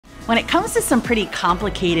When it comes to some pretty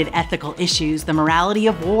complicated ethical issues, the morality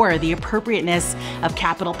of war, the appropriateness of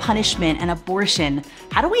capital punishment and abortion,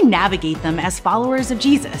 how do we navigate them as followers of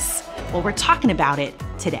Jesus? Well, we're talking about it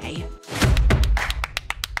today.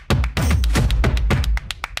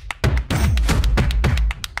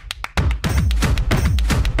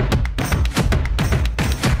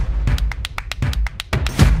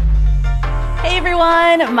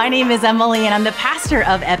 Everyone, my name is Emily and I'm the pastor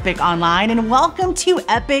of Epic Online, and welcome to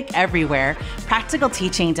Epic Everywhere, practical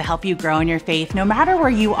teaching to help you grow in your faith no matter where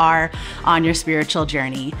you are on your spiritual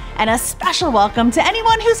journey. And a special welcome to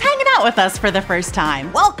anyone who's hanging out with us for the first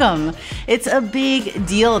time. Welcome! It's a big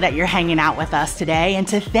deal that you're hanging out with us today, and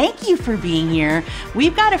to thank you for being here,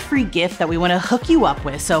 we've got a free gift that we want to hook you up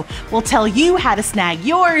with. So we'll tell you how to snag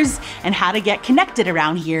yours and how to get connected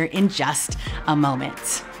around here in just a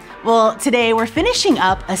moment. Well, today we're finishing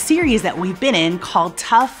up a series that we've been in called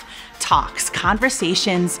Tough Talks,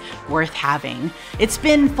 Conversations Worth Having. It's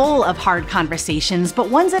been full of hard conversations,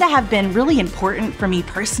 but ones that have been really important for me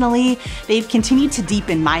personally. They've continued to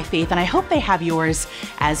deepen my faith, and I hope they have yours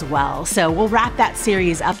as well. So we'll wrap that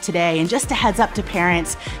series up today. And just a heads up to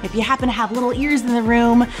parents, if you happen to have little ears in the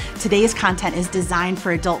room, today's content is designed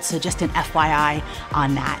for adults, so just an FYI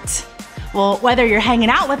on that. Well, whether you're hanging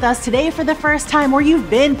out with us today for the first time or you've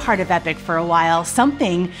been part of Epic for a while,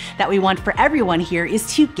 something that we want for everyone here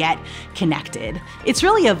is to get connected. It's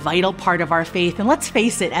really a vital part of our faith, and let's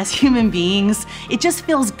face it, as human beings, it just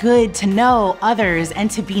feels good to know others and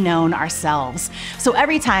to be known ourselves. So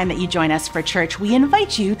every time that you join us for church, we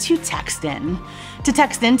invite you to text in. To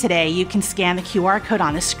text in today, you can scan the QR code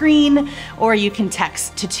on the screen, or you can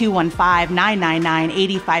text to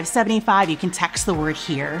 215-999-8575. You can text the word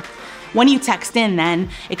 "here." When you text in, then,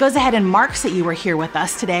 it goes ahead and marks that you were here with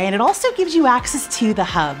us today, and it also gives you access to the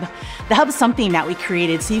Hub. The Hub is something that we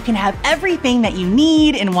created so you can have everything that you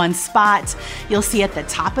need in one spot. You'll see at the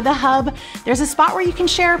top of the Hub, there's a spot where you can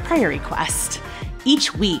share a prayer request.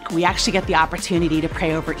 Each week, we actually get the opportunity to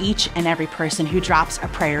pray over each and every person who drops a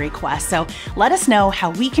prayer request. So let us know how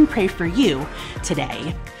we can pray for you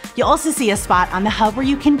today. You'll also see a spot on the Hub where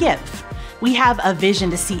you can give. We have a vision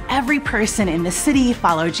to see every person in the city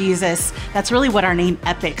follow Jesus. That's really what our name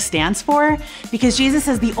Epic stands for, because Jesus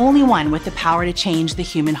is the only one with the power to change the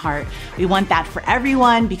human heart. We want that for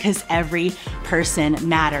everyone because every person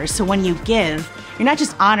matters. So when you give, you're not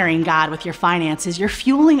just honoring God with your finances, you're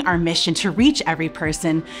fueling our mission to reach every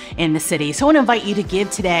person in the city. So I want to invite you to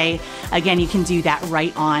give today. Again, you can do that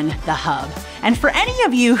right on the Hub. And for any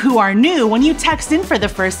of you who are new, when you text in for the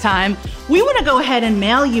first time, we want to go ahead and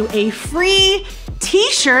mail you a free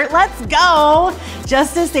t-shirt. Let's go!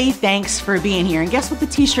 Just to say thanks for being here. And guess what the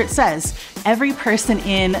t-shirt says? Every person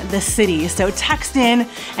in the city. So text in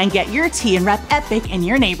and get your tee and rep Epic in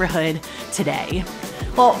your neighborhood today.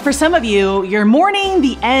 Well, for some of you, you're mourning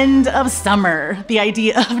the end of summer. The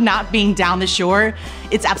idea of not being down the shore,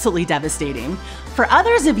 it's absolutely devastating. For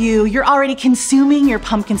others of you, you're already consuming your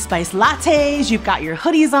pumpkin spice lattes, you've got your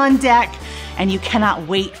hoodies on deck, and you cannot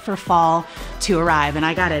wait for fall to arrive. And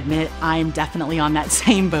I gotta admit, I'm definitely on that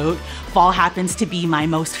same boat. Fall happens to be my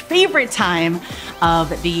most favorite time of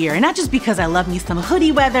the year. And not just because I love me some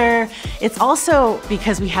hoodie weather, it's also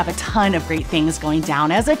because we have a ton of great things going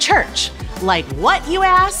down as a church. Like what, you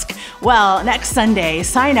ask? Well, next Sunday,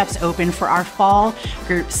 sign-ups open for our fall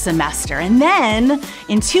group semester. And then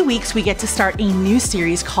in 2 weeks, we get to start a new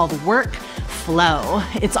series called Work Flow.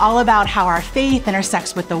 It's all about how our faith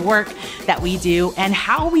intersects with the work that we do and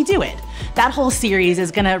how we do it. That whole series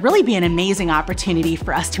is gonna really be an amazing opportunity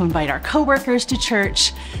for us to invite our coworkers to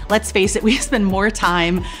church. Let's face it, we spend more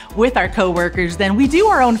time with our coworkers than we do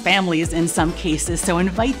our own families in some cases. So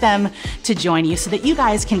invite them to join you so that you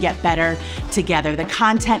guys can get better together. The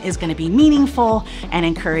content is gonna be meaningful and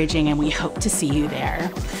encouraging, and we hope to see you there.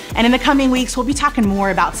 And in the coming weeks, we'll be talking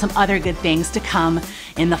more about some other good things to come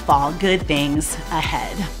in the fall, good things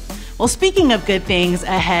ahead. Well, speaking of good things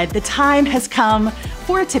ahead, the time has come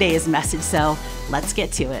for today's message, so let's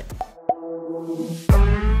get to it.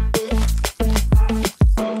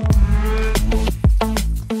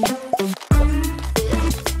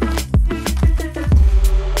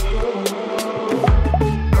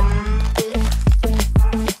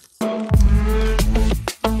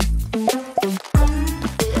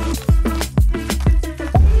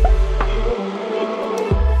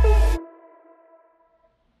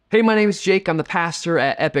 Hey, my name is Jake. I'm the pastor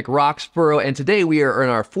at Epic Roxborough, and today we are in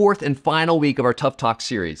our fourth and final week of our Tough Talk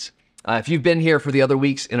series. If you've been here for the other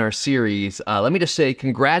weeks in our series, let me just say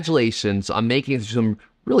congratulations on making it through some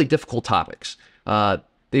really difficult topics.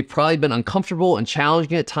 They've probably been uncomfortable and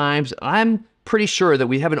challenging at times. I'm pretty sure that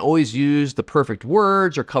we haven't always used the perfect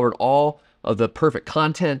words or covered all of the perfect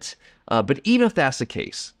content. But even if that's the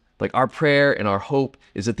case, like our prayer and our hope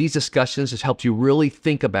is that these discussions has helped you really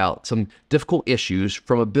think about some difficult issues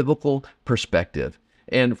from a biblical perspective.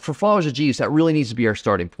 And for followers of Jesus, that really needs to be our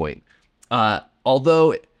starting point.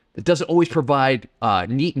 Although it doesn't always provide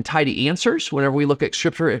neat and tidy answers whenever we look at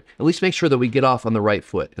Scripture, at least make sure that we get off on the right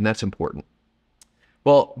foot, and that's important.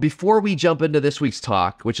 Well, before we jump into this week's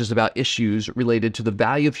talk, which is about issues related to the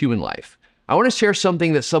value of human life, I want to share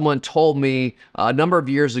something that someone told me a number of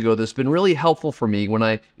years ago that's been really helpful for me when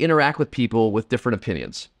I interact with people with different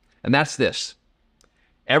opinions. And that's this: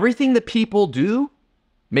 everything that people do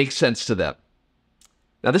makes sense to them.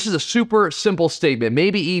 Now, this is a super simple statement,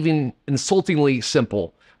 maybe even insultingly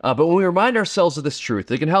simple. But when we remind ourselves of this truth,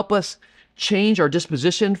 it can help us change our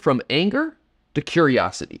disposition from anger to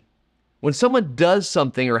curiosity. When someone does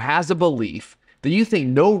something or has a belief that you think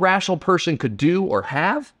no rational person could do or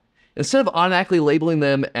have, instead of automatically labeling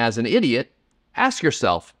them as an idiot, ask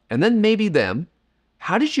yourself, and then maybe them,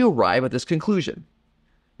 how did you arrive at this conclusion?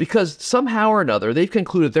 Because somehow or another, they've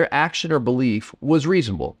concluded their action or belief was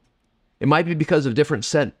reasonable. It might be because of different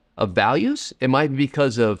set of values. It might be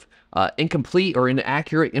because of incomplete or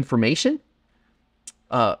inaccurate information.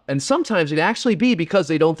 And sometimes it actually be because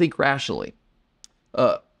they don't think rationally.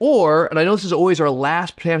 Or, and I know this is always our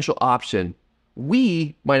last potential option,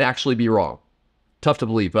 we might actually be wrong. Tough to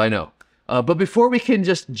believe, but I know. But before we can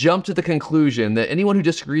just jump to the conclusion that anyone who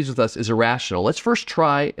disagrees with us is irrational, let's first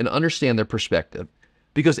try and understand their perspective,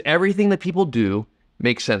 because everything that people do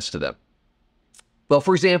makes sense to them. Well,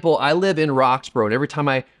 for example, I live in Roxborough, and every time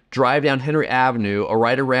I drive down Henry Avenue or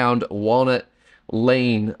right around Walnut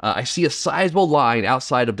Lane, I see a sizable line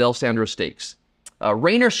outside of Del Sandro Steaks.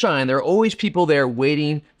 Rain or shine, there are always people there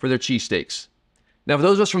waiting for their cheesesteaks. Now, for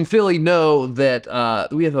those of us from Philly know that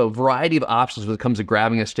we have a variety of options when it comes to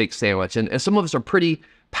grabbing a steak sandwich, and some of us are pretty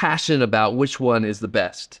passionate about which one is the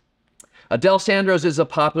best. Del Sandro's is a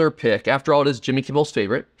popular pick. After all, it is Jimmy Kimmel's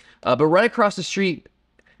favorite. But right across the street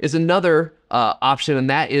is another option, and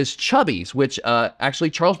that is Chubby's, which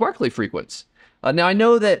actually Charles Barkley frequents. Now, I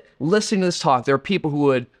know that listening to this talk, there are people who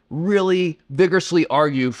would really vigorously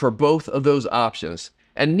argue for both of those options,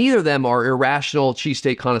 and neither of them are irrational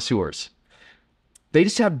cheesesteak connoisseurs. They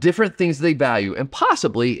just have different things they value and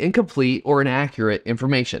possibly incomplete or inaccurate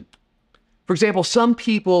information. For example, some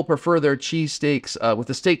people prefer their cheesesteaks with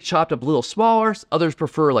the steak chopped up a little smaller. Others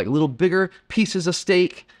prefer like little bigger pieces of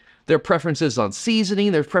steak. Their preferences on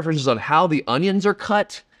seasoning, their preferences on how the onions are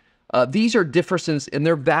cut. These are differences in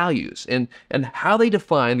their values and how they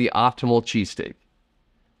define the optimal cheesesteak.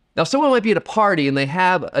 Now, someone might be at a party and they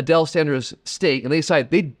have a Del Sandro's steak and they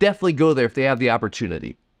decide they definitely go there if they have the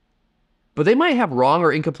opportunity. But they might have wrong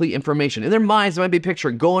or incomplete information. In their minds, they might be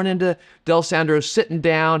picturing going into Del Sandro's, sitting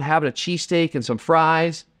down, having a cheesesteak and some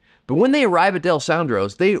fries. But when they arrive at Del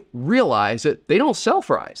Sandro's, they realize that they don't sell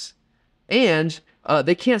fries. And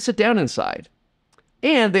they can't sit down inside.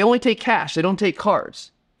 And they only take cash. They don't take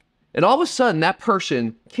cards. And all of a sudden, that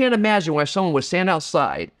person can't imagine why someone would stand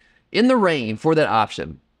outside in the rain for that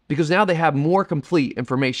option, because now they have more complete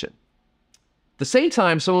information. At the same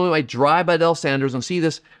time, someone might drive by Del Sandro's and see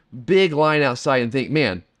this big line outside and think,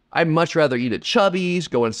 man, I'd much rather eat at Chubby's,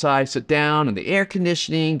 go inside, sit down in the air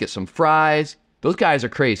conditioning, get some fries. Those guys are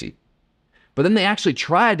crazy. But then they actually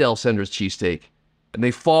try Del Sandro's cheesesteak, and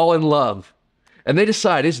they fall in love. And they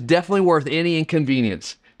decide it's definitely worth any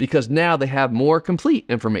inconvenience because now they have more complete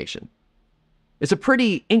information. It's a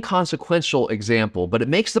pretty inconsequential example, but it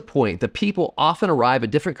makes the point that people often arrive at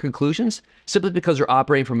different conclusions simply because they're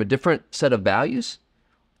operating from a different set of values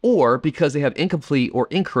or because they have incomplete or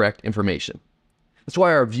incorrect information. That's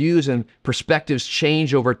why our views and perspectives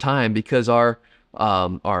change over time, because our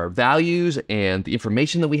values and the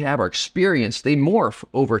information that we have, our experience, they morph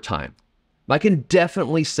over time. I can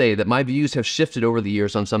definitely say that my views have shifted over the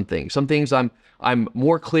years on some things. Some things I'm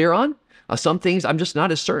more clear on. Some things I'm just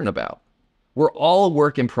not as certain about. We're all a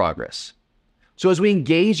work in progress. So as we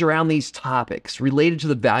engage around these topics related to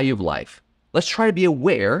the value of life, let's try to be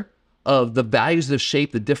aware of the values that have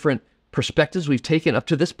shaped the different perspectives we've taken up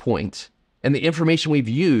to this point and the information we've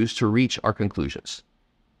used to reach our conclusions.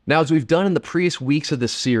 Now, as we've done in the previous weeks of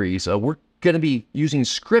this series, we're going to be using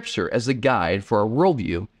Scripture as the guide for our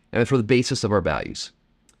worldview and for the basis of our values.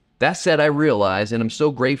 That said, I realize, and I'm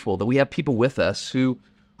so grateful that we have people with us who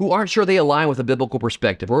aren't sure they align with a biblical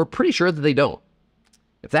perspective, or are pretty sure that they don't.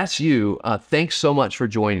 If that's you, thanks so much for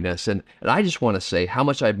joining us. And I just want to say how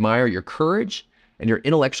much I admire your courage and your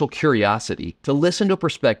intellectual curiosity to listen to a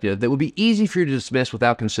perspective that would be easy for you to dismiss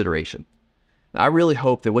without consideration. Now, I really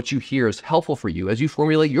hope that what you hear is helpful for you as you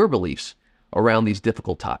formulate your beliefs around these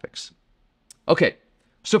difficult topics. Okay,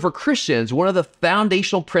 so for Christians, one of the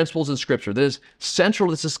foundational principles in Scripture that is central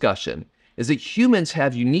to this discussion is that humans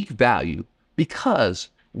have unique value because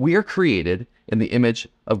we are created in the image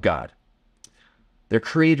of God. They're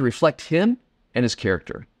created to reflect Him and His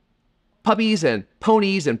character. Puppies and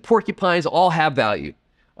ponies and porcupines all have value,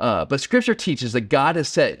 but Scripture teaches that God has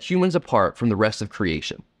set humans apart from the rest of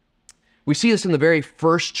creation. We see this in the very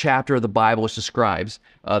first chapter of the Bible, which describes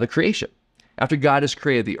the creation. After God has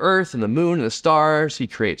created the earth and the moon and the stars, He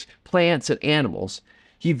creates plants and animals.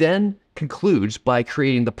 He then concludes by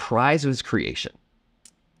creating the prize of His creation.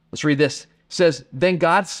 Let's read this. It says, "Then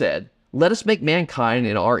God said, 'Let us make mankind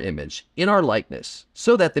in our image, in our likeness,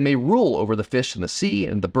 so that they may rule over the fish in the sea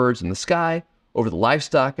and the birds in the sky, over the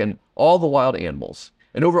livestock and all the wild animals,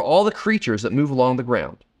 and over all the creatures that move along the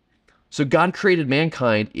ground.' So God created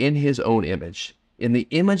mankind in His own image. In the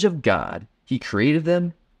image of God, He created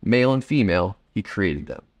them, male and female, He created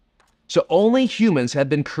them." So only humans have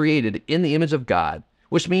been created in the image of God,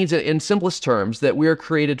 which means that in simplest terms that we are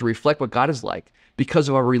created to reflect what God is like because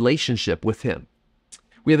of our relationship with Him.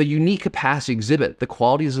 We have a unique capacity to exhibit the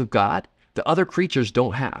qualities of God that other creatures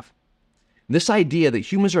don't have. This idea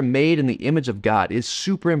that humans are made in the image of God is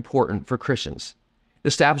super important for Christians. It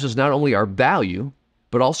establishes not only our value,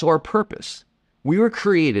 but also our purpose. We were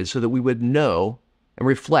created so that we would know and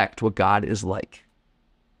reflect what God is like.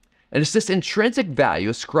 And it's this intrinsic value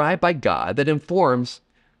ascribed by God that informs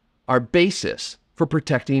our basis for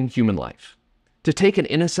protecting human life. To take an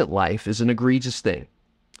innocent life is an egregious thing.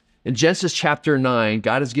 In Genesis chapter 9,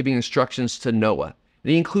 God is giving instructions to Noah,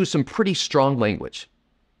 and He includes some pretty strong language.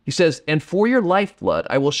 He says, "And for your lifeblood,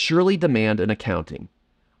 I will surely demand an accounting.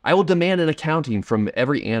 I will demand an accounting from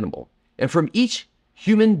every animal, and from each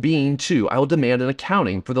human being too, I will demand an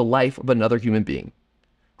accounting for the life of another human being.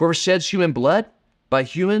 Whoever sheds human blood, by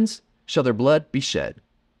humans shall their blood be shed.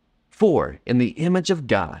 For in the image of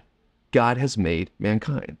God, God has made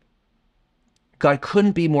mankind." God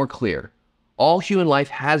couldn't be more clear. All human life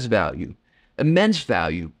has value, immense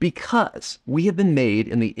value, because we have been made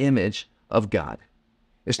in the image of God.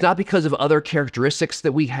 It's not because of other characteristics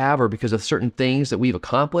that we have or because of certain things that we've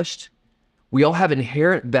accomplished. We all have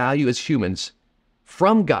inherent value as humans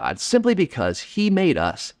from God simply because He made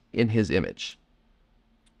us in His image.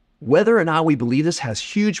 Whether or not we believe this has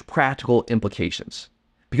huge practical implications,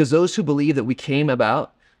 because those who believe that we came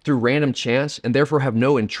about through random chance and therefore have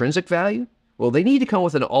no intrinsic value, well, they need to come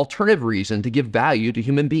with an alternative reason to give value to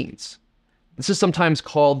human beings. This is sometimes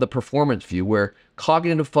called the performance view, where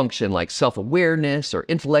cognitive function like self-awareness or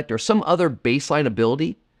intellect or some other baseline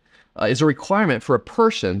ability is a requirement for a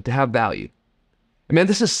person to have value. And man,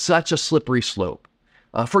 this is such a slippery slope.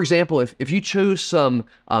 For example, if you choose some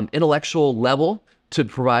intellectual level to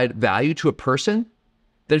provide value to a person,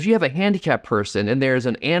 then if you have a handicapped person and there's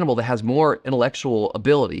an animal that has more intellectual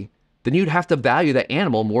ability, then you'd have to value that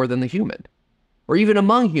animal more than the human. Or even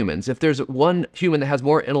among humans, if there's one human that has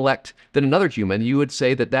more intellect than another human, you would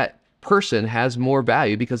say that that person has more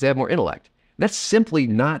value because they have more intellect. That's simply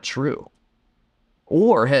not true.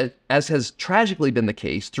 Or, as has tragically been the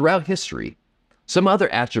case throughout history, some other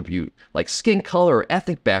attribute like skin color or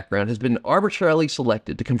ethnic background has been arbitrarily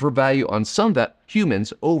selected to confer value on some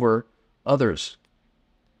humans over others.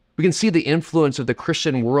 We can see the influence of the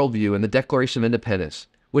Christian worldview in the Declaration of Independence,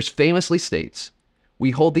 which famously states,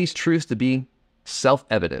 "We hold these truths to be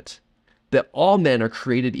self-evident, that all men are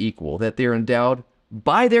created equal, that they are endowed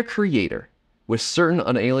by their Creator with certain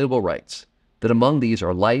unalienable rights, that among these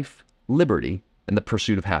are life, liberty, and the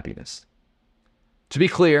pursuit of happiness." To be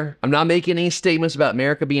clear, I'm not making any statements about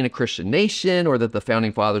America being a Christian nation or that the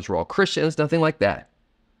founding fathers were all Christians, nothing like that.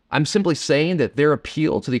 I'm simply saying that their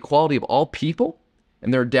appeal to the equality of all people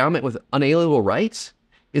and their endowment with unalienable rights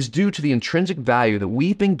is due to the intrinsic value that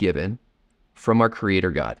we've been given from our Creator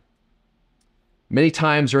God. Many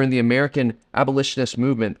times during the American abolitionist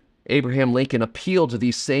movement, Abraham Lincoln appealed to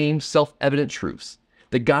these same self-evident truths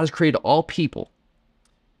that God has created all people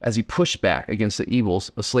as he pushed back against the evils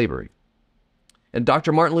of slavery. And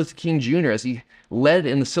Dr. Martin Luther King Jr., as he led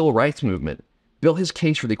in the civil rights movement, built his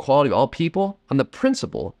case for the equality of all people on the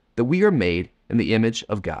principle that we are made in the image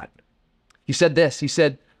of God. He said this, he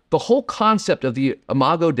said, "The whole concept of the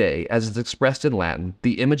imago Dei, as it's expressed in Latin,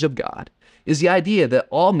 the image of God, is the idea that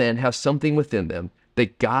all men have something within them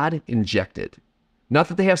that God injected. Not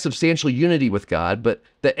that they have substantial unity with God, but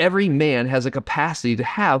that every man has a capacity to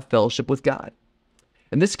have fellowship with God.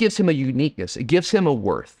 And this gives him a uniqueness. It gives him a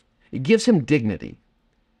worth. It gives him dignity.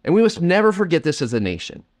 And we must never forget this as a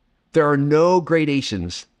nation. There are no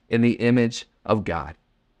gradations in the image of God.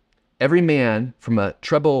 Every man, from a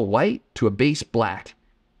treble white to a base black,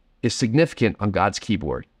 is significant on God's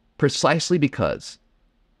keyboard, precisely because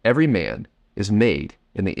every man is made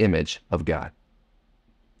in the image of God.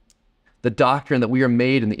 The doctrine that we are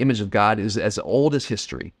made in the image of God is as old as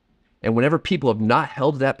history. And whenever people have not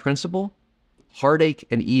held that principle, heartache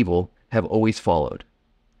and evil have always followed.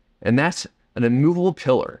 And that's an immovable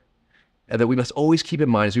pillar that we must always keep in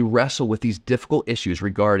mind as we wrestle with these difficult issues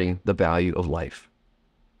regarding the value of life.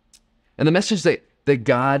 And the message that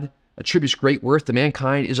God attributes great worth to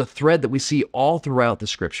mankind is a thread that we see all throughout the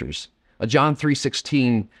scriptures. John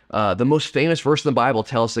 3:16, the most famous verse in the Bible,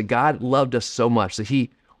 tells us that God loved us so much, that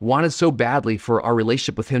he wanted so badly for our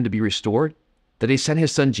relationship with him to be restored, that he sent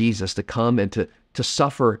his son Jesus to come and to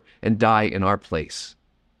suffer and die in our place.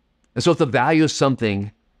 And so if the value of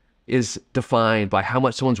something is defined by how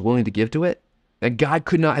much someone's willing to give to it, then God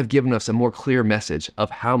could not have given us a more clear message of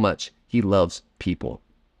how much he loves people.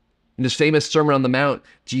 In his famous Sermon on the Mount,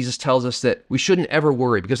 Jesus tells us that we shouldn't ever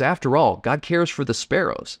worry because after all, God cares for the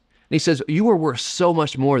sparrows. And he says, you are worth so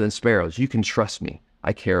much more than sparrows. You can trust me.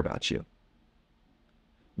 I care about you.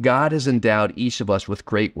 God has endowed each of us with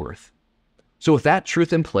great worth. So with that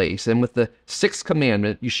truth in place, and with the sixth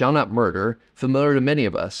commandment, you shall not murder, familiar to many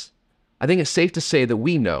of us, I think it's safe to say that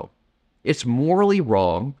we know it's morally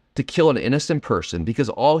wrong to kill an innocent person because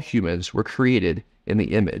all humans were created in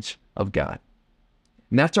the image of God.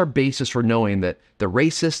 And that's our basis for knowing that the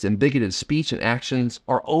racist and bigoted speech and actions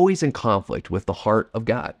are always in conflict with the heart of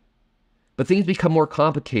God. But things become more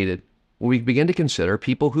complicated when we begin to consider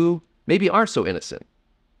people who maybe aren't so innocent.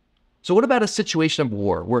 So what about a situation of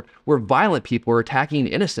war where violent people are attacking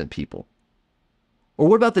innocent people? Or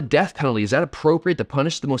what about the death penalty? Is that appropriate to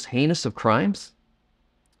punish the most heinous of crimes?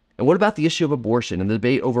 And what about the issue of abortion and the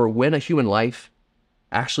debate over when a human life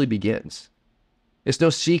actually begins? It's no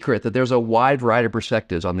secret that there's a wide variety of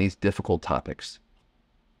perspectives on these difficult topics.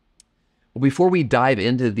 Well, before we dive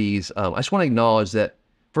into these, I just want to acknowledge that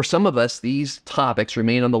for some of us, these topics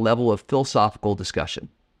remain on the level of philosophical discussion.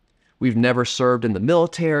 We've never served in the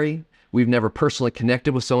military. We've never personally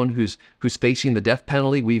connected with someone who's facing the death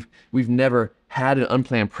penalty. We've never had an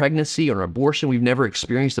unplanned pregnancy or an abortion. We've never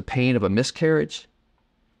experienced the pain of a miscarriage.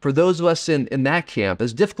 For those of us in that camp,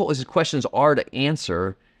 as difficult as the questions are to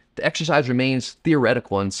answer, the exercise remains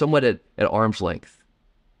theoretical and somewhat at arm's length.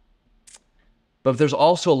 But there's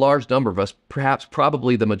also a large number of us, perhaps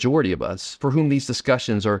probably the majority of us, for whom these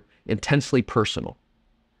discussions are intensely personal.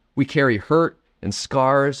 We carry hurt and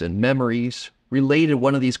scars and memories related to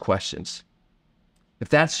one of these questions. If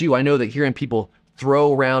that's you, I know that hearing people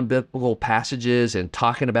throw around biblical passages and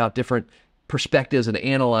talking about different perspectives and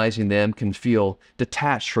analyzing them can feel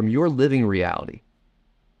detached from your living reality.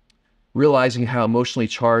 Realizing how emotionally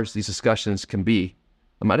charged these discussions can be,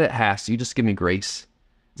 I might ask you just give me grace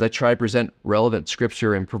as I try to present relevant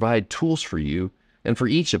scripture and provide tools for you and for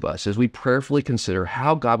each of us as we prayerfully consider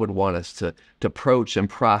how God would want us to approach and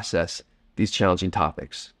process these challenging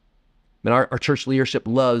topics. And our church leadership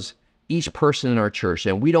loves each person in our church,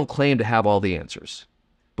 and we don't claim to have all the answers.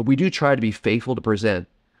 But we do try to be faithful to present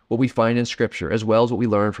what we find in Scripture, as well as what we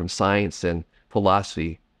learn from science and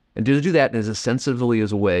philosophy, and to do that in as sensitively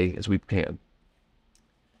as a way as we can.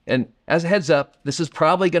 And as a heads up, this is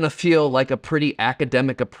probably going to feel like a pretty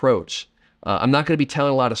academic approach. I'm not going to be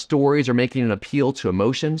telling a lot of stories or making an appeal to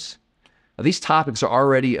emotions. These topics are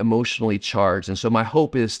already emotionally charged, and so my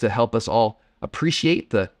hope is to help us all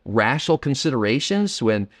appreciate the rational considerations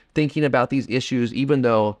when thinking about these issues, even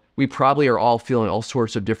though we probably are all feeling all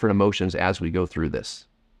sorts of different emotions as we go through this.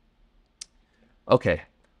 Okay,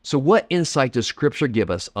 so what insight does Scripture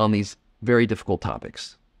give us on these very difficult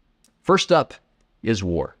topics? First up is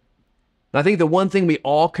war. And I think the one thing we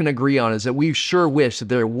all can agree on is that we sure wish that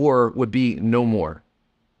there war would be no more.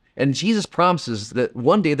 And Jesus promises that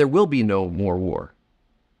one day there will be no more war.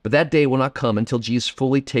 But that day will not come until Jesus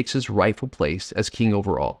fully takes his rightful place as king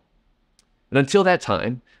over all. And until that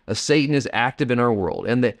time, Satan is active in our world.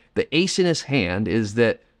 And the ace in his hand is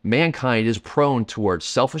that mankind is prone towards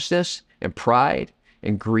selfishness and pride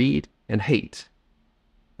and greed and hate.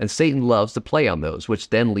 And Satan loves to play on those, which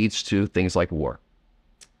then leads to things like war.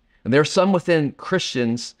 And there are some within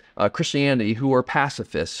Christianity who are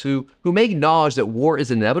pacifists, who may acknowledge that war is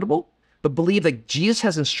inevitable, but believe that Jesus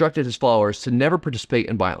has instructed his followers to never participate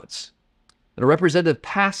in violence. And a representative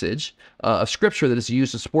passage of Scripture that is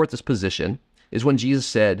used to support this position is when Jesus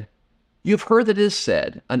said, "You have heard that it is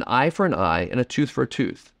said, an eye for an eye and a tooth for a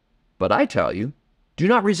tooth. But I tell you, do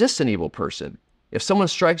not resist an evil person. If someone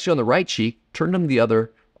strikes you on the right cheek, turn them the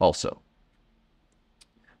other also."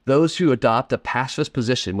 Those who adopt a pacifist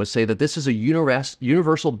position would say that this is a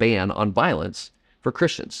universal ban on violence for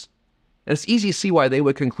Christians. And it's easy to see why they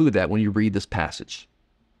would conclude that when you read this passage.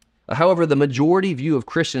 However, the majority view of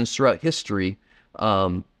Christians throughout history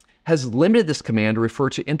has limited this command to refer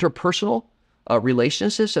to interpersonal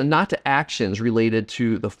relationships and not to actions related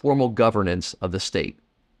to the formal governance of the state.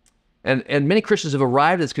 And many Christians have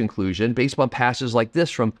arrived at this conclusion based upon passages like this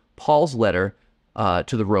from Paul's letter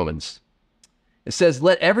to the Romans. It says,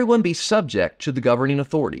 "Let everyone be subject to the governing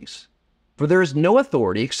authorities, for there is no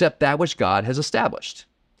authority except that which God has established.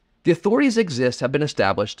 The authorities that exist have been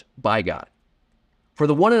established by God. For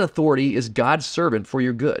the one in authority is God's servant for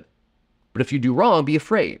your good. But if you do wrong, be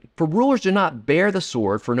afraid, for rulers do not bear the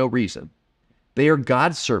sword for no reason. They are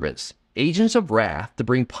God's servants, agents of wrath to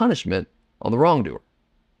bring punishment on the wrongdoer."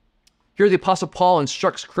 Here the Apostle Paul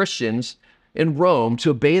instructs Christians in Rome to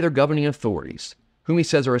obey their governing authorities, whom he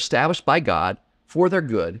says are established by God for their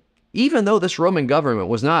good, even though this Roman government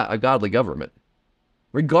was not a godly government.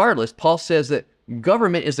 Regardless, Paul says that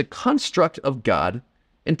government is a construct of God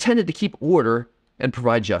intended to keep order and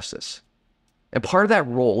provide justice. And part of that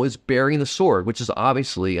role is bearing the sword, which is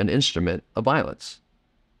obviously an instrument of violence.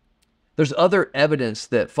 There's other evidence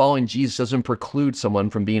that following Jesus doesn't preclude someone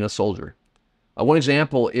from being a soldier. One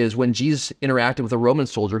example is when Jesus interacted with a Roman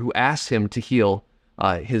soldier who asked him to heal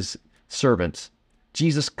his servants.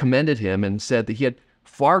 Jesus commended him and said that he had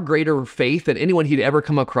far greater faith than anyone he'd ever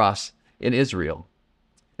come across in Israel.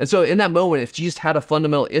 And so in that moment, if Jesus had a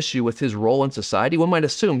fundamental issue with his role in society, one might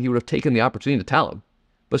assume he would have taken the opportunity to tell him.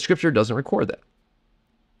 But Scripture doesn't record that.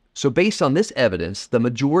 So based on this evidence, the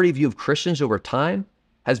majority view of Christians over time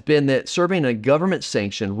has been that serving a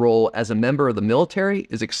government-sanctioned role as a member of the military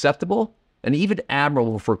is acceptable and even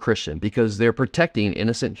admirable for a Christian because they're protecting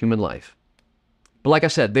innocent human life. But like I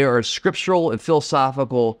said, there are scriptural and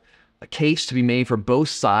philosophical case to be made for both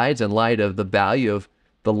sides in light of the value of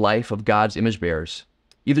the life of God's image bearers.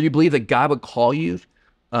 Either you believe that God would call you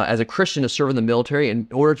as a Christian to serve in the military in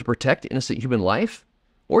order to protect innocent human life,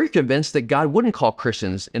 or you're convinced that God wouldn't call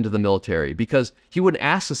Christians into the military because he wouldn't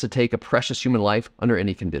ask us to take a precious human life under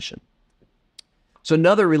any condition. So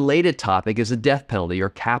another related topic is the death penalty or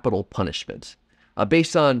capital punishment.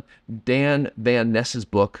 Based on Dan Van Ness's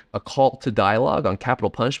book, A Call to Dialogue on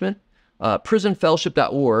Capital Punishment,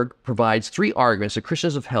 prisonfellowship.org provides 3 arguments that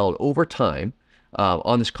Christians have held over time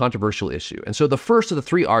on this controversial issue. And so the first of the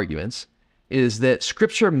 3 arguments is that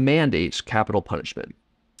Scripture mandates capital punishment.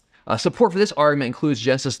 Support for this argument includes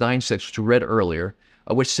Genesis 9:6, which we read earlier,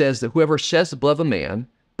 which says that whoever sheds the blood of a man,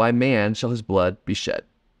 by man shall his blood be shed.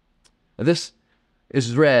 Now, this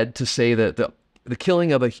is read to say that the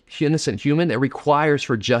killing of an innocent human, it requires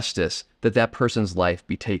for justice that that person's life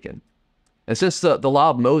be taken. And since the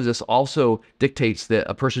law of Moses also dictates that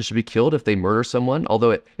a person should be killed if they murder someone,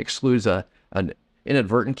 although it excludes an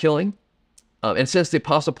inadvertent killing, and since the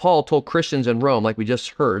Apostle Paul told Christians in Rome, like we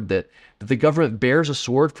just heard, that the government bears a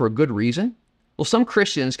sword for a good reason, well, some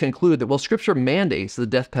Christians conclude that, well, Scripture mandates the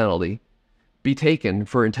death penalty be taken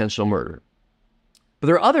for intentional murder. But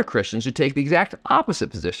there are other Christians who take the exact opposite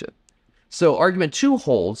position. So argument 2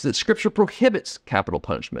 holds that Scripture prohibits capital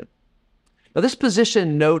punishment. Now, this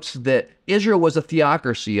position notes that Israel was a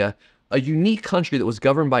theocracy, a unique country that was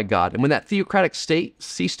governed by God. And when that theocratic state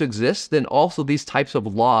ceased to exist, then also these types of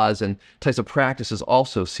laws and types of practices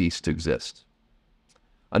also ceased to exist.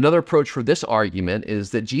 Another approach for this argument is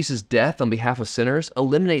that Jesus' death on behalf of sinners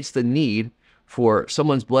eliminates the need for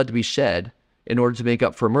someone's blood to be shed in order to make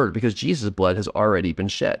up for murder, because Jesus' blood has already been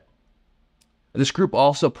shed. This group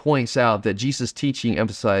also points out that Jesus' teaching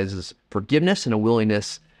emphasizes forgiveness and a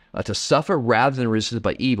willingness to suffer rather than resisted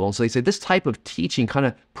by evil. And so they say this type of teaching kind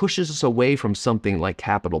of pushes us away from something like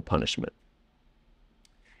capital punishment.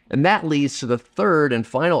 And that leads to the third and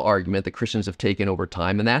final argument that Christians have taken over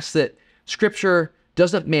time, and that's that Scripture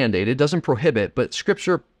doesn't mandate, it doesn't prohibit, but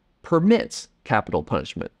Scripture permits capital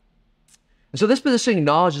punishment. And so this position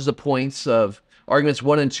acknowledges the points of arguments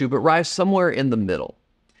 1 and 2, but arrives somewhere in the middle.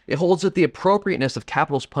 It holds that the appropriateness of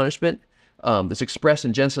capital punishment that's expressed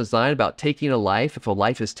in Genesis 9 about taking a life if a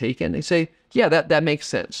life is taken. They say, yeah, that makes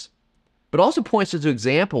sense. But also points to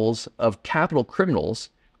examples of capital criminals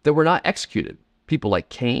that were not executed. People like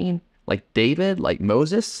Cain, like David, like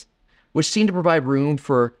Moses, which seem to provide room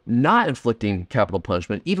for not inflicting capital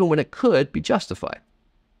punishment, even when it could be justified.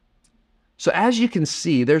 So as you can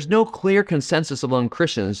see, there's no clear consensus among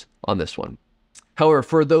Christians on this one. However,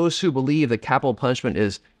 for those who believe that capital punishment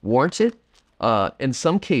is warranted, in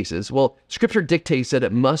some cases, well, Scripture dictates that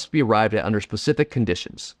it must be arrived at under specific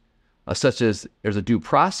conditions, such as there's a due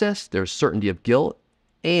process, there's certainty of guilt,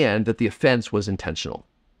 and that the offense was intentional.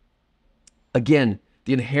 Again,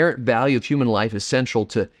 the inherent value of human life is central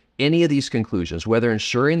to any of these conclusions, whether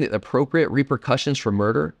ensuring that appropriate repercussions for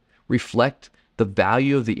murder reflect the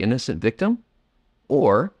value of the innocent victim,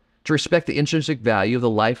 or to respect the intrinsic value of the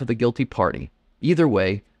life of the guilty party. Either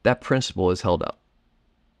way, that principle is held up.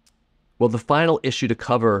 Well, the final issue to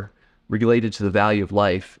cover related to the value of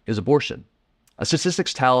life is abortion.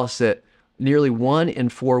 Statistics tell us that nearly 1 in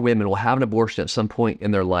 4 women will have an abortion at some point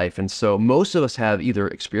in their life. And so most of us have either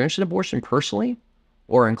experienced an abortion personally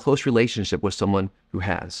or in close relationship with someone who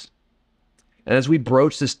has. And as we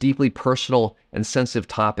broach this deeply personal and sensitive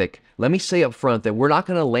topic, let me say up front that we're not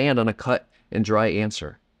going to land on a cut and dry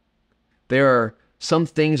answer. There are some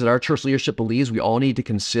things that our church leadership believes we all need to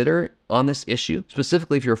consider on this issue,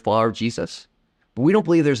 specifically if you're a follower of Jesus. But we don't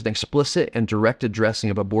believe there's an explicit and direct addressing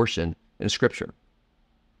of abortion in Scripture.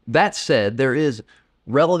 That said, there is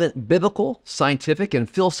relevant biblical, scientific, and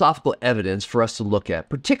philosophical evidence for us to look at,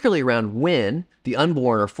 particularly around when the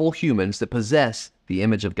unborn are full humans that possess the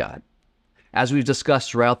image of God. As we've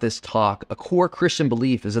discussed throughout this talk, a core Christian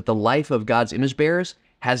belief is that the life of God's image bearers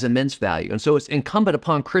has immense value. And so it's incumbent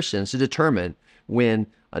upon Christians to determine when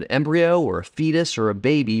an embryo or a fetus or a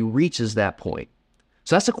baby reaches that point.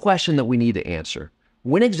 So that's a question that we need to answer.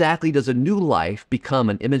 When exactly does a new life become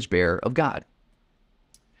an image bearer of God?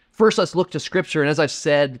 First, let's look to Scripture. And as I've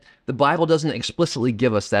said, the Bible doesn't explicitly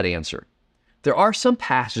give us that answer. There are some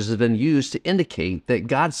passages that have been used to indicate that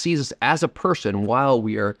God sees us as a person while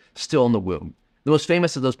we are still in the womb. The most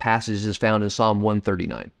famous of those passages is found in Psalm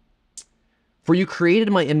 139. For you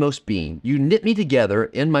created my inmost being. You knit me together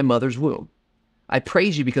in my mother's womb. I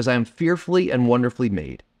praise you because I am fearfully and wonderfully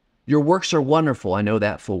made. Your works are wonderful, I know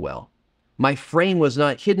that full well. My frame was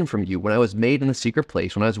not hidden from you when I was made in the secret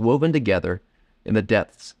place, when I was woven together in the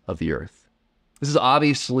depths of the earth. This is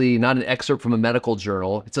obviously not an excerpt from a medical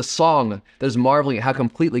journal. It's a song that is marveling at how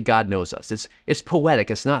completely God knows us. It's poetic,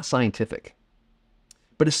 it's not scientific.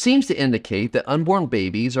 But it seems to indicate that unborn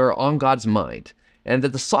babies are on God's mind, and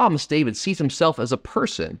that the psalmist David sees himself as a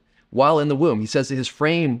person while in the womb. He says that his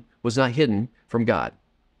frame was not hidden from God.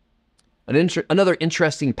 Another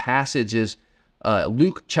interesting passage is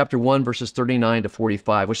Luke chapter 1, verses 39 to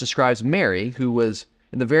 45, which describes Mary, who was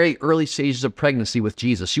in the very early stages of pregnancy with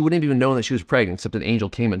Jesus. She wouldn't have even known that she was pregnant, except an angel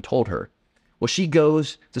came and told her. Well, she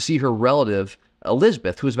goes to see her relative,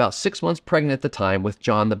 Elizabeth, who was about 6 months pregnant at the time with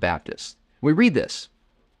John the Baptist. We read this.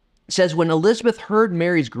 It says, when Elizabeth heard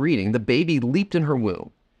Mary's greeting, the baby leaped in her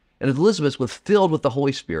womb, and Elizabeth was filled with the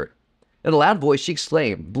Holy Spirit. In a loud voice, she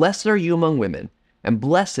exclaimed, blessed are you among women, and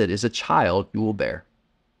blessed is the child you will bear.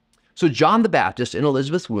 So John the Baptist in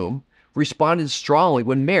Elizabeth's womb responded strongly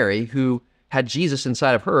when Mary, who had Jesus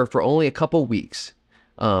inside of her for only a couple weeks,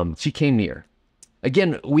 she came near.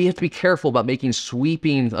 Again, we have to be careful about making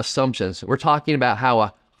sweeping assumptions. We're talking about how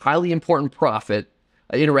a highly important prophet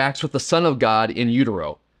interacts with the Son of God in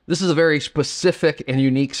utero. This is a very specific and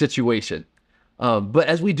unique situation. But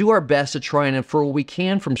as we do our best to try and infer what we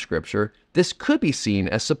can from Scripture, this could be seen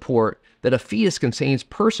as support that a fetus contains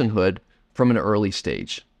personhood from an early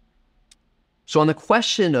stage. So on the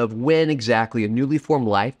question of when exactly a newly formed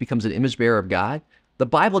life becomes an image bearer of God, the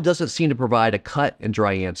Bible doesn't seem to provide a cut and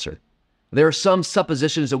dry answer. There are some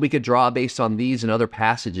suppositions that we could draw based on these and other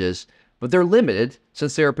passages, but they're limited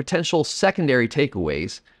since there are potential secondary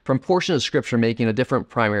takeaways from portions of Scripture making a different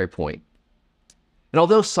primary point. And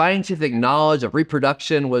although scientific knowledge of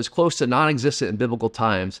reproduction was close to non-existent in biblical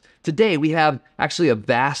times, today we have actually a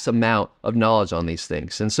vast amount of knowledge on these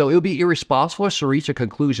things. And so it would be irresponsible for us to reach a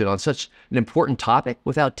conclusion on such an important topic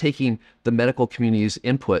without taking the medical community's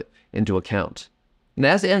input into account. And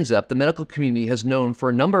as it ends up, the medical community has known for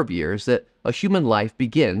a number of years that a human life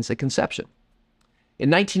begins at conception. In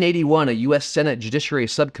 1981, a U.S. Senate Judiciary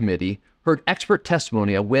Subcommittee heard expert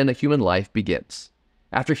testimony on when a human life begins.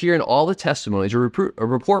 After hearing all the testimonies, a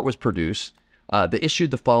report was produced that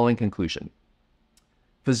issued the following conclusion.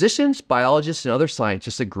 Physicians, biologists, and other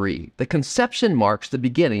scientists agree that conception marks the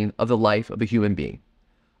beginning of the life of a human being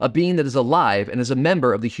that is alive and is a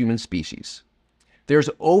member of the human species. There's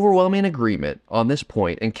overwhelming agreement on this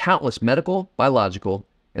point in countless medical, biological,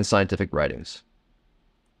 and scientific writings.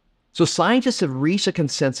 So scientists have reached a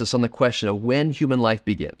consensus on the question of when human life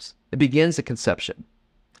begins. It begins at conception.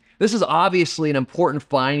 This is obviously an important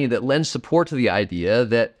finding that lends support to the idea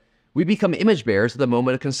that we become image bearers at the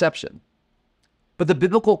moment of conception. But the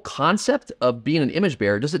biblical concept of being an image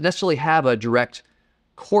bearer doesn't necessarily have a direct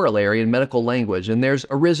corollary in medical language, and there's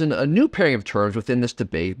arisen a new pairing of terms within this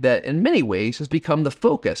debate that in many ways has become the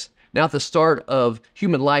focus now that the start of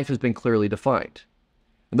human life has been clearly defined.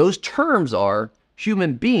 And those terms are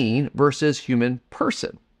human being versus human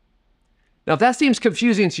person. Now, if that seems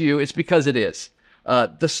confusing to you, it's because it is.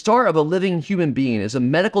 The start of a living human being is a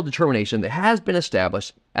medical determination that has been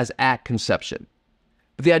established as at conception.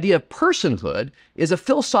 But the idea of personhood is a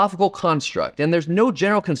philosophical construct, and there's no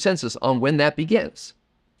general consensus on when that begins.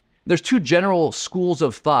 There's two general schools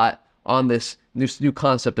of thought on this new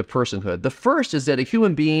concept of personhood. The first is that a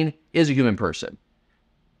human being is a human person.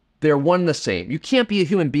 They're one and the same. You can't be a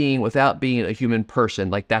human being without being a human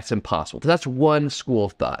person. Like, that's impossible. That's one school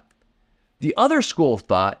of thought. The other school of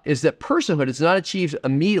thought is that personhood is not achieved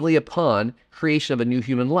immediately upon creation of a new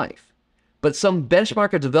human life, but some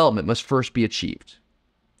benchmark of development must first be achieved.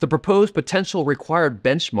 The proposed potential required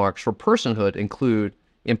benchmarks for personhood include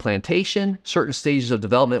implantation, certain stages of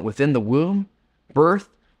development within the womb, birth,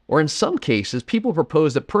 or in some cases, people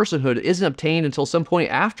propose that personhood isn't obtained until some point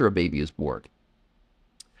after a baby is born.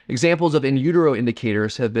 Examples of in utero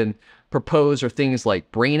indicators have been proposed are things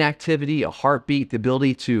like brain activity, a heartbeat, the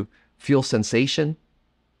ability to feel sensation.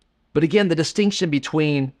 But again, the distinction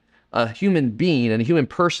between a human being and a human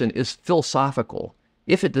person is philosophical,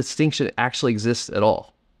 if a distinction actually exists at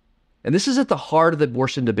all. And this is at the heart of the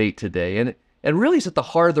abortion debate today, and really is at the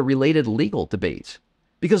heart of the related legal debate,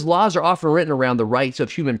 because laws are often written around the rights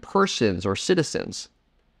of human persons or citizens.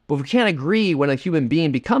 But if we can't agree when a human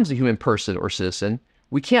being becomes a human person or citizen,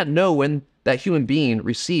 we can't know when that human being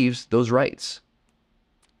receives those rights.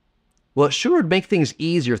 Well, it sure would make things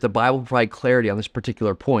easier if the Bible provided clarity on this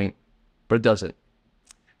particular point, but it doesn't.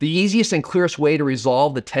 The easiest and clearest way to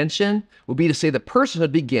resolve the tension would be to say that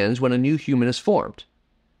personhood begins when a new human is formed.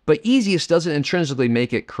 But easiest doesn't intrinsically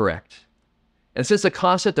make it correct. And since the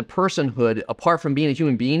concept of personhood, apart from being a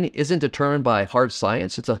human being, isn't determined by hard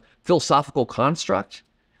science, it's a philosophical construct,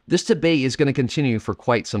 this debate is going to continue for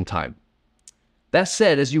quite some time. That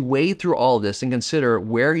said, as you wade through all of this and consider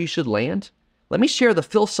where you should land, let me share the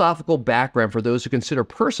philosophical background for those who consider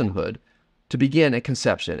personhood to begin at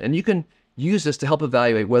conception. And you can use this to help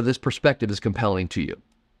evaluate whether this perspective is compelling to you.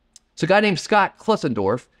 So a guy named Scott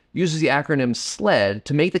Klesendorf uses the acronym SLED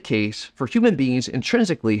to make the case for human beings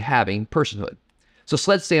intrinsically having personhood. So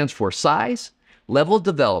SLED stands for size, level of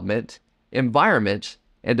development, environment,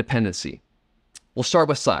 and dependency. We'll start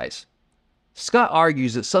with size. Scott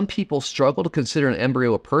argues that some people struggle to consider an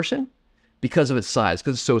embryo a person because of its size,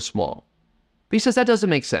 because it's so small. But he says that doesn't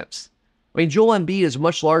make sense. I mean, Joel Embiid is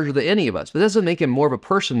much larger than any of us, but that doesn't make him more of a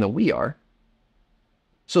person than we are.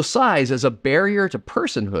 So size as a barrier to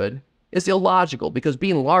personhood is illogical, because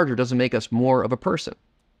being larger doesn't make us more of a person.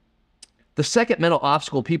 The second mental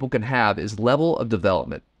obstacle people can have is level of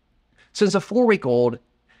development. Since a 4-week-old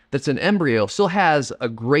that's an embryo still has a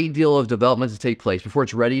great deal of development to take place before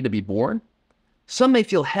it's ready to be born, some may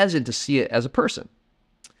feel hesitant to see it as a person.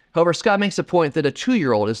 However, Scott makes the point that a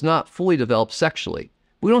 2-year-old is not fully developed sexually.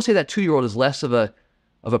 We don't say that 2-year-old is less of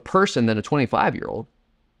a person than a 25-year-old.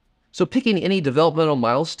 So picking any developmental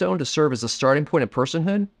milestone to serve as a starting point of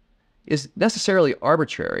personhood is necessarily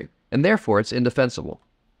arbitrary, and therefore it's indefensible.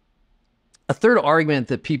 A third argument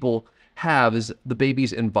that people have is the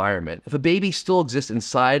baby's environment. If a baby still exists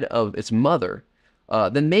inside of its mother,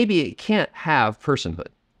 then maybe it can't have personhood.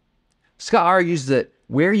 Scott argues that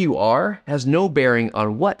where you are has no bearing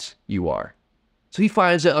on what you are. So he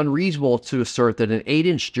finds it unreasonable to assert that an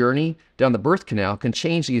 8-inch journey down the birth canal can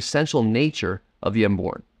change the essential nature of the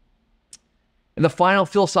unborn. And the final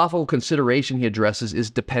philosophical consideration he addresses is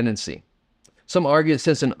dependency. Some argue that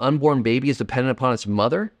since an unborn baby is dependent upon its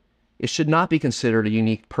mother, it should not be considered a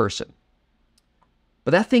unique person.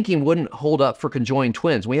 But that thinking wouldn't hold up for conjoined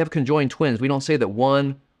twins. When we have conjoined twins, we don't say that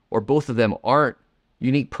one or both of them aren't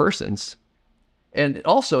unique persons. And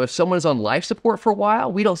also, if someone is on life support for a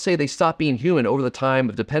while, we don't say they stop being human over the time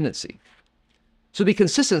of dependency. So to be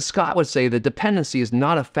consistent, Scott would say that dependency is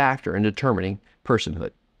not a factor in determining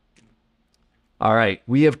personhood. All right,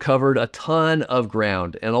 we have covered a ton of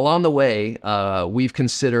ground, and along the way, we've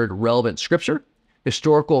considered relevant scripture,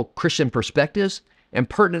 historical Christian perspectives, and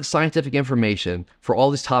pertinent scientific information for all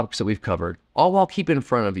these topics that we've covered, all while keeping in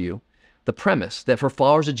front of you the premise that for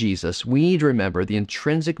followers of Jesus, we need to remember the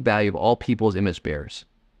intrinsic value of all people as image bearers.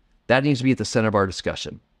 That needs to be at the center of our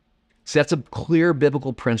discussion. So that's a clear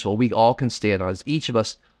biblical principle we all can stand on as each of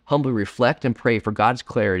us humbly reflect and pray for God's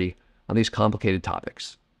clarity on these complicated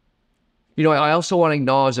topics. You know, I also want to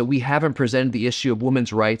acknowledge that we haven't presented the issue of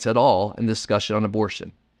women's rights at all in the discussion on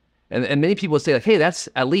abortion. And many people would say, like, hey, that's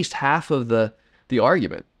at least half of the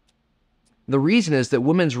argument. The reason is that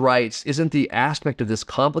women's rights isn't the aspect of this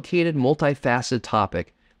complicated, multifaceted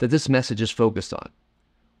topic that this message is focused on.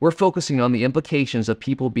 We're focusing on the implications of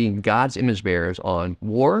people being God's image bearers on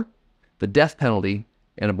war, the death penalty,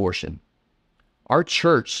 and abortion. Our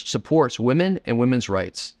church supports women and women's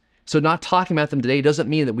rights. So not talking about them today doesn't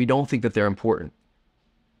mean that we don't think that they're important.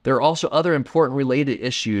 There are also other important related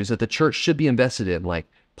issues that the church should be invested in, like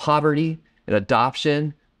poverty, and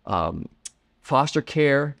adoption, foster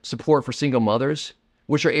care, support for single mothers,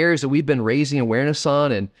 which are areas that we've been raising awareness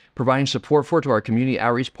on and providing support for to our community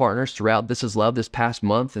outreach partners throughout This Is Love this past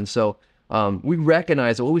month. And so we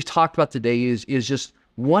recognize that what we've talked about today is just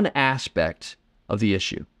one aspect of the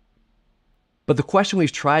issue. But the question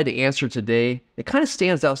we've tried to answer today, it kind of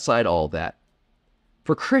stands outside all of that.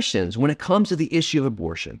 For Christians, when it comes to the issue of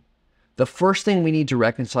abortion, the first thing we need to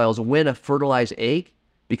reconcile is when a fertilized egg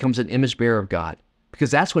becomes an image bearer of God,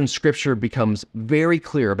 because that's when Scripture becomes very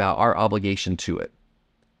clear about our obligation to it.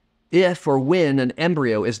 If or when an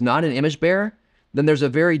embryo is not an image bearer, then there's a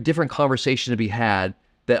very different conversation to be had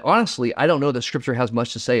that honestly, I don't know that Scripture has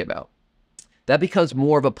much to say about. That becomes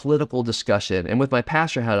more of a political discussion, and with my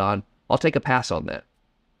pastor hat on, I'll take a pass on that.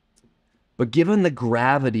 But given the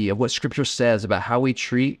gravity of what Scripture says about how we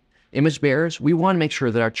treat image bearers, we want to make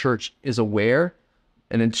sure that our church is aware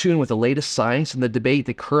and in tune with the latest science and the debate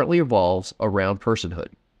that currently revolves around personhood.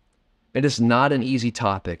 It is not an easy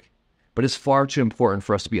topic, but it's far too important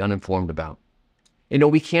for us to be uninformed about.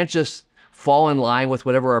 We can't just fall in line with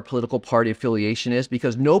whatever our political party affiliation is,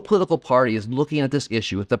 because no political party is looking at this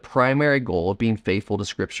issue with the primary goal of being faithful to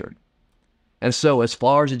Scripture. And so, as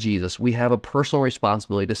followers of Jesus, we have a personal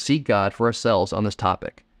responsibility to seek God for ourselves on this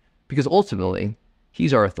topic, because ultimately,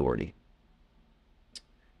 He's our authority.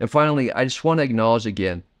 And finally, I just want to acknowledge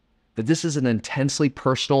again that this is an intensely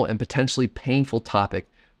personal and potentially painful topic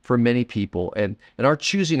for many people, and our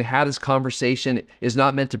choosing to have this conversation is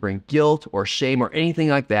not meant to bring guilt or shame or anything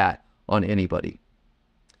like that on anybody.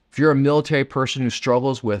 If you're a military person who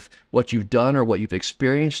struggles with what you've done or what you've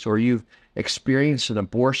experienced, or you've experienced an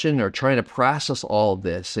abortion or trying to process all of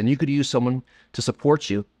this, and you could use someone to support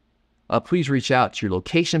you, please reach out to your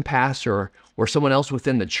location pastor or someone else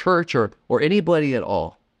within the church or anybody at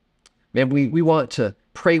all. Man, we want to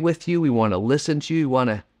pray with you. We want to listen to you. We want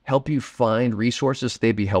to help you find resources so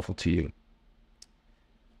they'd be helpful to you.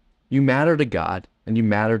 You matter to God and you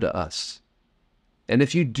matter to us. And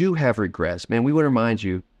if you do have regrets, man, we want to remind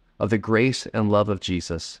you of the grace and love of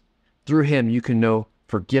Jesus. Through Him, you can know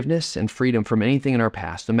forgiveness and freedom from anything in our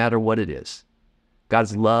past, no matter what it is.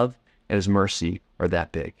 God's love and His mercy are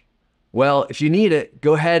that big. Well, if you need it,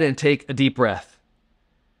 go ahead and take a deep breath,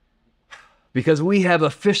 because we have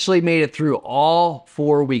officially made it through all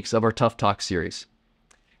 4 weeks of our Tough Talk series.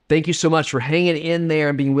 Thank you so much for hanging in there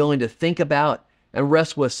and being willing to think about and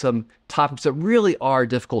wrestle with some topics that really are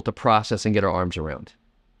difficult to process and get our arms around.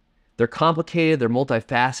 They're complicated, they're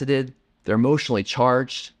multifaceted, they're emotionally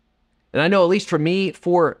charged. And I know, at least for me,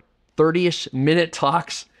 4 30-ish minute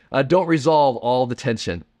talks don't resolve all the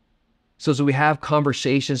tension. So as we have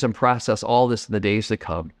conversations and process all this in the days to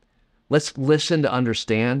come, let's listen to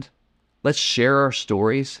understand, let's share our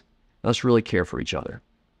stories, and let's really care for each other.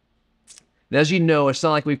 And as you know, it's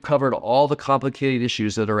not like we've covered all the complicated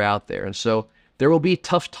issues that are out there. And so there will be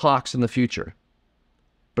tough talks in the future.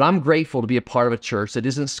 But I'm grateful to be a part of a church that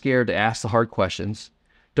isn't scared to ask the hard questions,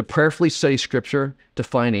 to prayerfully study Scripture, to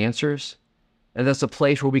find answers. And that's a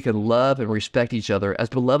place where we can love and respect each other as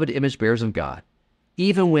beloved image bearers of God,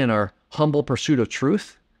 even when our humble pursuit of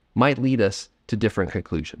truth might lead us to different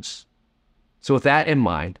conclusions. So with that in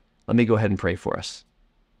mind, let me go ahead and pray for us.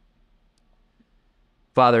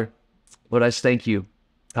 Father, Lord, I just thank you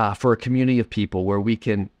for a community of people where we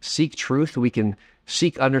can seek truth, we can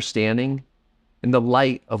seek understanding in the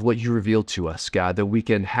light of what you revealed to us, God, that we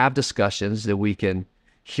can have discussions, that we can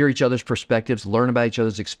hear each other's perspectives, learn about each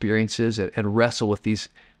other's experiences, and wrestle with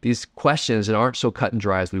these questions that aren't so cut and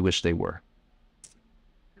dry as we wish they were.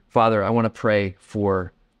 Father, I want to pray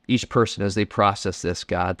for each person as they process this,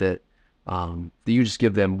 God, that you just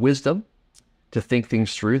give them wisdom to think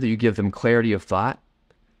things through, that you give them clarity of thought.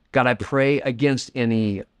 God, I pray against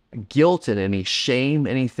any guilt and any shame,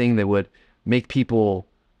 anything that would make people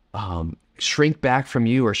shrink back from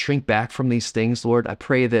you or shrink back from these things, Lord. I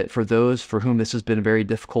pray that for those for whom this has been very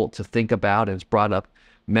difficult to think about and it's brought up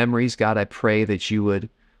memories, God, I pray that you would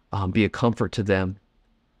be a comfort to them.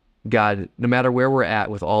 God, no matter where we're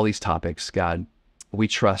at with all these topics, God, we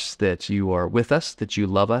trust that you are with us, that you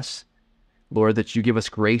love us, Lord, that you give us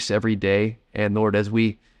grace every day. And Lord, as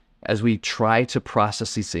we try to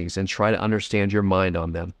process these things and try to understand your mind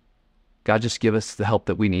on them, God, just give us the help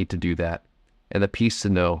that we need to do that and the peace to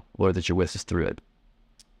know, Lord, that you're with us through it.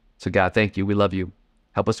 So God, thank you. We love you.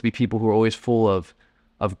 Help us to be people who are always full of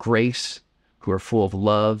grace, who are full of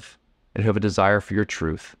love, and who have a desire for your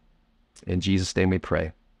truth. In Jesus' name we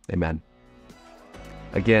pray. Amen.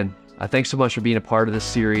 Again, thanks so much for being a part of this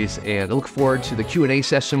series, and I look forward to the Q&A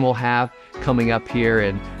session we'll have coming up here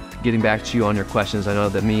and getting back to you on your questions. I know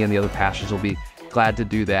that me and the other pastors will be glad to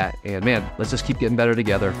do that. And man, let's just keep getting better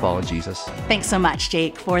together, following Jesus. Thanks so much,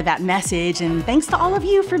 Jake, for that message, and thanks to all of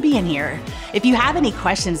you for being here. If you have any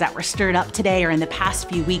questions that were stirred up today or in the past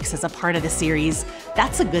few weeks as a part of the series,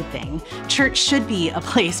 that's a good thing. Church should be a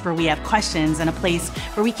place where we have questions and a place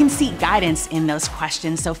where we can seek guidance in those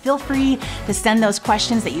questions. So feel free to send those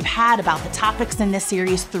questions that you've had about the topics in this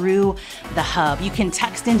series through the Hub. You can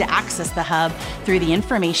text in to access the Hub through the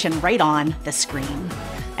information right on the screen.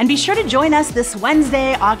 And be sure to join us this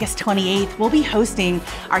Wednesday, August 28th. We'll be hosting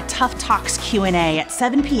our Tough Talks Q&A at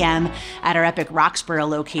 7 p.m. at our Epic Roxborough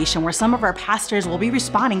location, where some of our pastors will be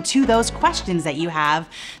responding to those questions that you have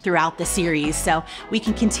throughout the series, so we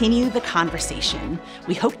can continue the conversation.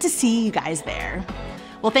 We hope to see you guys there.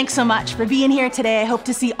 Well, thanks so much for being here today. I hope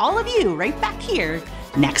to see all of you right back here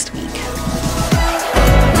next week.